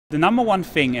The number one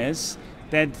thing is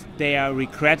that they are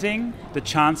regretting the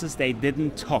chances they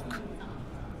didn't took.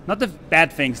 Not the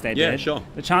bad things they did, sure.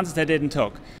 The chances they didn't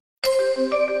took.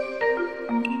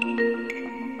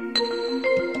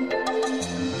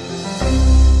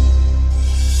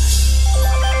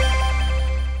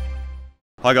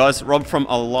 Hi guys, Rob from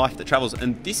A Life That Travels,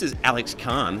 and this is Alex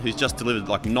Khan, who's just delivered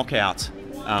like knockout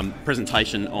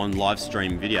presentation on live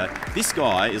stream video. This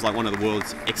guy is like one of the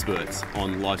world's experts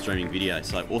on live streaming video,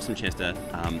 so awesome chance to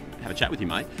have a chat with you,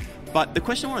 mate. But the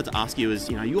question I wanted to ask you is,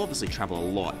 you obviously travel a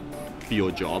lot for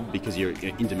your job because you're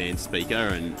an in-demand speaker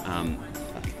and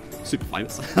super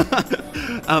famous.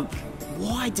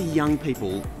 Why do young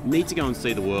people need to go and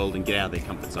see the world and get out of their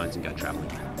comfort zones and go traveling?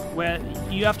 Well,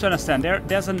 you have to understand,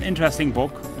 there's an interesting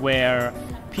book where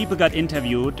people got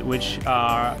interviewed which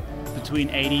are between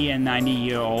 80 and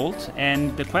 90-year-old,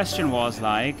 and the question was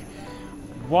like,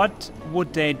 what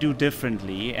would they do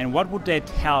differently and what would they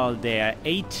tell their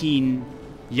 18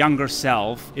 younger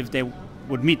self if they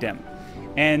would meet them?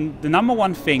 And the number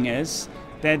one thing is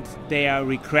that they are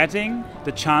regretting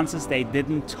the chances they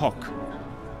didn't took.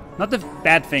 Not the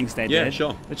bad things they did,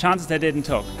 sure. The chances they didn't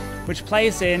took, which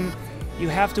plays in, you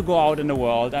have to go out in the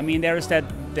world. I mean, there is that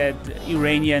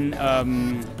Iranian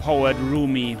poet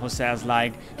Rumi who says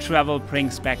like, travel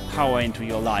brings back power into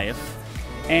your life.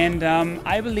 And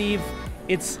I believe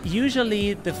it's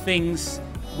usually the things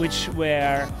which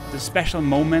were the special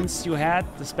moments you had,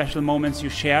 the special moments you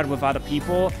shared with other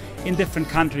people in different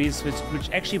countries, which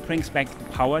actually brings back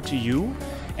power to you.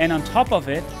 And on top of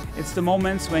it, it's the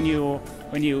moments when you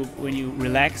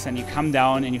relax and you come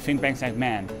down and you think back like,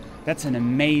 man, that's an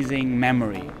amazing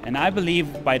memory. And I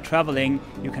believe by traveling,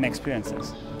 you can experience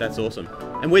this. That's awesome.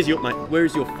 And where is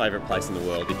your favourite place in the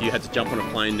world? If you had to jump on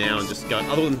a plane now and just go,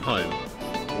 other than home,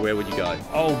 where would you go?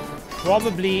 Oh,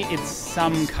 probably it's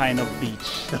some kind of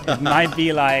beach. It might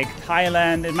be like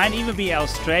Thailand, it might even be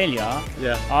Australia.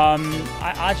 Yeah.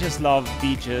 I just love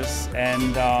beaches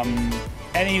and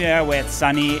anywhere where it's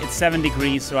sunny. It's 7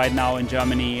 degrees right now in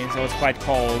Germany, so it's quite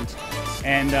cold.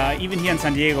 And even here in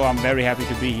San Diego, I'm very happy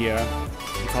to be here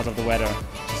because of the weather.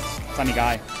 Just sunny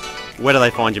guy. Where do they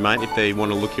find you, mate, if they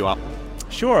want to look you up?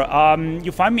 Sure.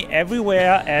 You find me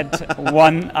everywhere at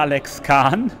one Alex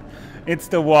Khan. It's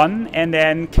the one and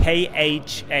then Khan.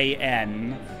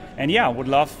 And yeah, would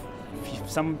love if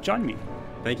some join me.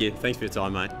 Thank you. Thanks for your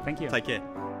time, mate. Thank you. Take care.